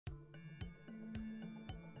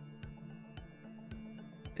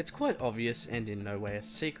It's quite obvious and in no way a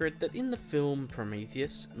secret that in the film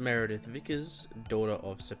Prometheus, Meredith Vickers, daughter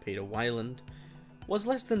of Sir Peter Wayland, was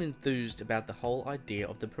less than enthused about the whole idea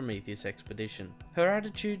of the Prometheus expedition. Her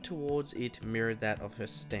attitude towards it mirrored that of her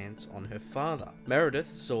stance on her father.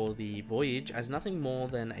 Meredith saw the voyage as nothing more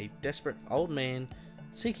than a desperate old man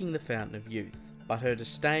seeking the fountain of youth, but her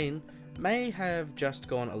disdain may have just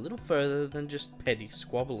gone a little further than just petty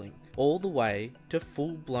squabbling, all the way to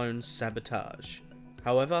full-blown sabotage,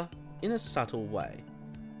 however, in a subtle way.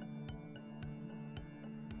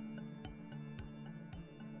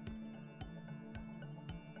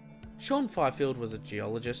 Sean Fifield was a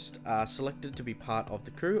geologist selected to be part of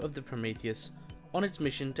the crew of the Prometheus on its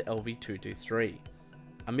mission to LV-223,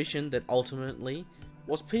 a mission that ultimately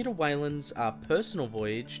was Peter Wayland's personal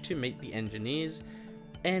voyage to meet the engineers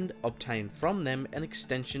and obtain from them an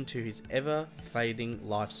extension to his ever-fading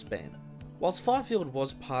lifespan. Whilst Fifield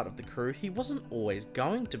was part of the crew, he wasn't always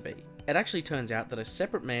going to be. It actually turns out that a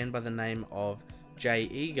separate man by the name of J.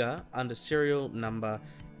 Eager, under serial number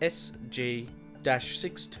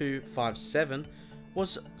SG-6257,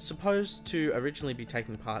 was supposed to originally be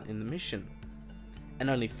taking part in the mission,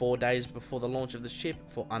 and only 4 days before the launch of the ship,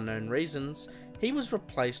 for unknown reasons, he was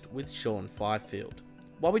replaced with Sean Fifield.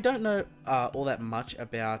 While we don't know all that much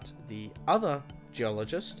about the other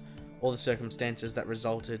geologist, or the circumstances that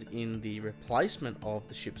resulted in the replacement of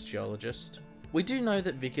the ship's geologist, we do know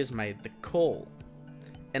that Vickers made the call.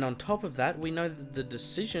 And on top of that, we know that the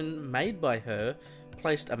decision made by her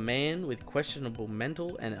placed a man with questionable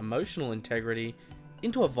mental and emotional integrity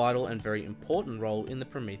into a vital and very important role in the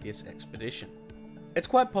Prometheus expedition. It's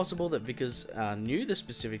quite possible that Vickers knew the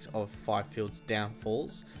specifics of Fifield's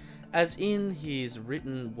downfalls, as in his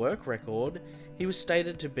written work record, he was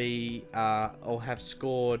stated to be or have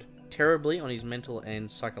scored terribly on his mental and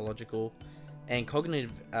psychological and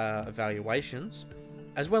cognitive evaluations,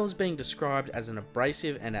 as well as being described as an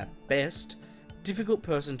abrasive and at best difficult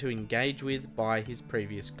person to engage with by his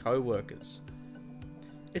previous co-workers.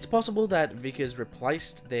 It's possible that Vickers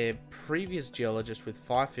replaced their previous geologist with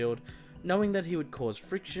Fifield, knowing that he would cause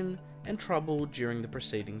friction and trouble during the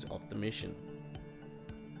proceedings of the mission.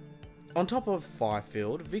 On top of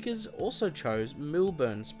Fifield, Vickers also chose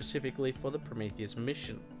Milburn specifically for the Prometheus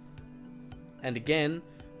mission, and again,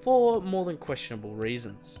 for more than questionable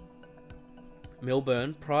reasons.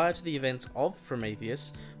 Milburn, prior to the events of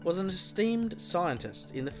Prometheus, was an esteemed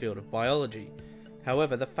scientist in the field of biology.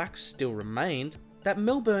 However, the facts still remained that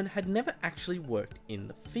Milburn had never actually worked in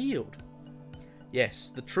the field. Yes,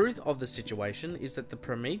 the truth of the situation is that the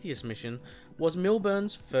Prometheus mission was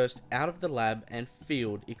Milburn's first out-of-the-lab and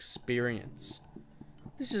field experience.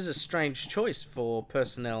 This is a strange choice for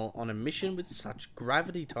personnel on a mission with such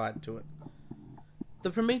gravity tied to it. The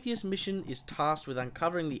Prometheus mission is tasked with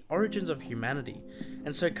uncovering the origins of humanity,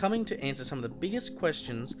 and so coming to answer some of the biggest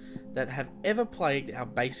questions that have ever plagued our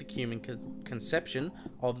basic human conception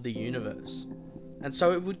of the universe. And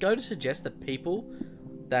so it would go to suggest that people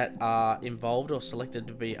that are involved or selected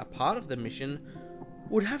to be a part of the mission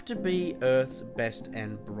would have to be Earth's best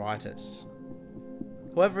and brightest.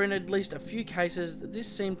 However, in at least a few cases, this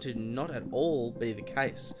seemed to not at all be the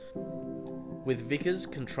case. With Vickers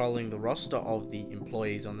controlling the roster of the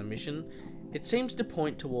employees on the mission, it seems to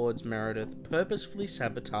point towards Meredith purposefully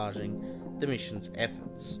sabotaging the mission's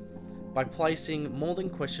efforts by placing more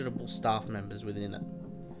than questionable staff members within it.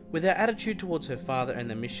 With her attitude towards her father and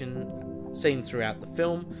the mission seen throughout the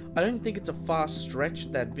film, I don't think it's a far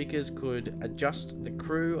stretch that Vickers could adjust the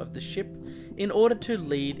crew of the ship in order to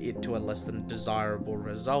lead it to a less than desirable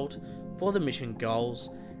result for the mission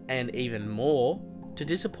goals, and even more, to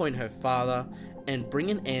disappoint her father and bring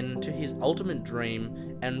an end to his ultimate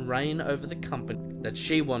dream and reign over the company that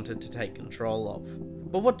she wanted to take control of.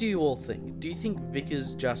 But what do you all think? Do you think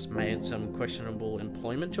Vickers just made some questionable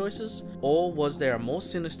employment choices, or was there a more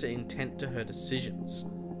sinister intent to her decisions?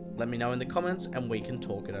 Let me know in the comments and we can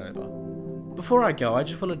talk it over. Before I go, I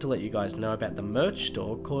just wanted to let you guys know about the merch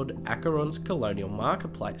store called ACHERON's Colonial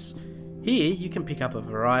Marketplace. Here you can pick up a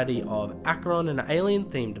variety of ACHERON and alien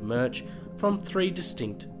themed merch from 3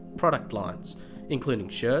 distinct product lines, including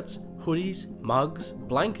shirts, hoodies, mugs,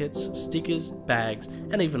 blankets, stickers, bags,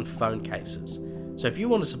 and even phone cases. So if you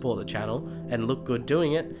want to support the channel and look good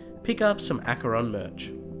doing it, pick up some ACHERON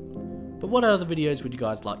merch. But what other videos would you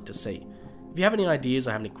guys like to see? If you have any ideas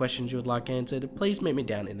or have any questions you would like answered, please meet me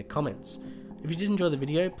down in the comments. If you did enjoy the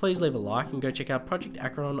video, please leave a like and go check out Project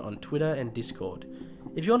ACHERON on Twitter and Discord.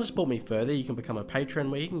 If you want to support me further, you can become a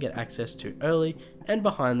patron where you can get access to early and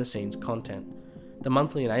behind the scenes content, the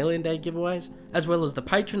monthly and Alien Day giveaways, as well as the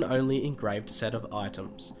patron only engraved set of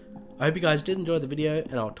items. I hope you guys did enjoy the video,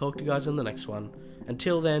 and I'll talk to you guys in the next one.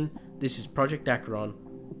 Until then, this is Project ACHERON,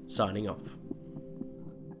 signing off.